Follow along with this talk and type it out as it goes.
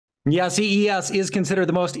Yeah, CES is considered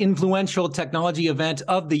the most influential technology event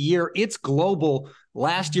of the year. It's global.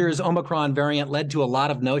 Last year's Omicron variant led to a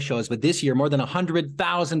lot of no-shows, but this year more than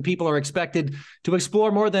 100,000 people are expected to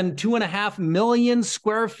explore more than 2.5 million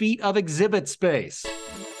square feet of exhibit space.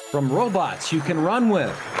 From robots you can run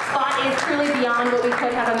with. Spot is truly beyond what we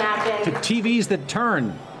could have imagined. To TVs that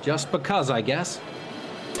turn, just because, I guess.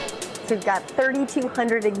 We've got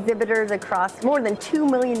 3,200 exhibitors across more than 2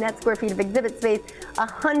 million net square feet of exhibit space.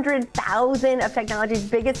 100,000 of technology's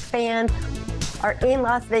biggest fans are in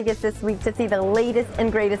Las Vegas this week to see the latest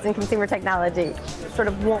and greatest in consumer technology. Sort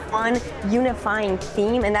of one unifying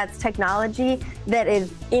theme, and that's technology that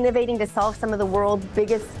is innovating to solve some of the world's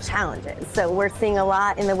biggest challenges. So we're seeing a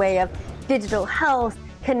lot in the way of digital health,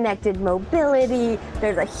 connected mobility,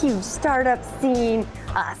 there's a huge startup scene,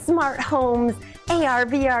 smart homes, AR,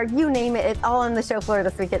 VR, you name it, it's all on the show floor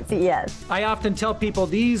this week at CES. I often tell people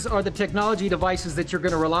these are the technology devices that you're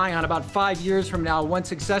going to rely on about 5 years from now. One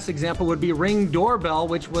success example would be Ring Doorbell,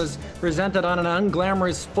 which was presented on an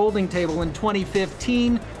unglamorous folding table in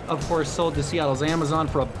 2015. Of course, sold to Seattle's Amazon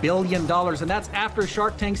for $1 billion, and that's after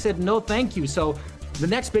Shark Tank said no thank you. So the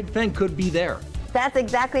next big thing could be there. That's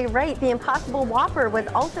exactly right. The Impossible Whopper was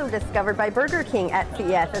also discovered by Burger King at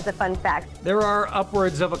CES as a fun fact. There are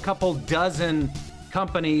upwards of a couple dozen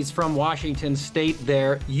companies from Washington State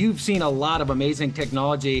there. You've seen a lot of amazing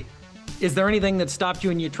technology. Is there anything that stopped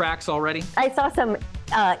you in your tracks already? I saw some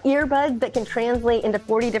earbuds that can translate into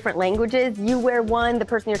 40 different languages. You wear one, the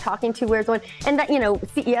person you're talking to wears one. And that,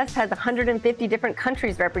 CES has 150 different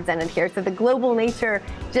countries represented here. So the global nature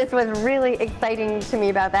just was really exciting to me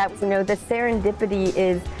about that. The serendipity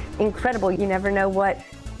is incredible. You never know what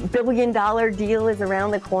billion-dollar deal is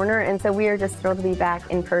around the corner. And so we are just thrilled to be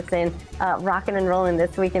back in person, rocking and rolling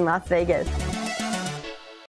this week in Las Vegas.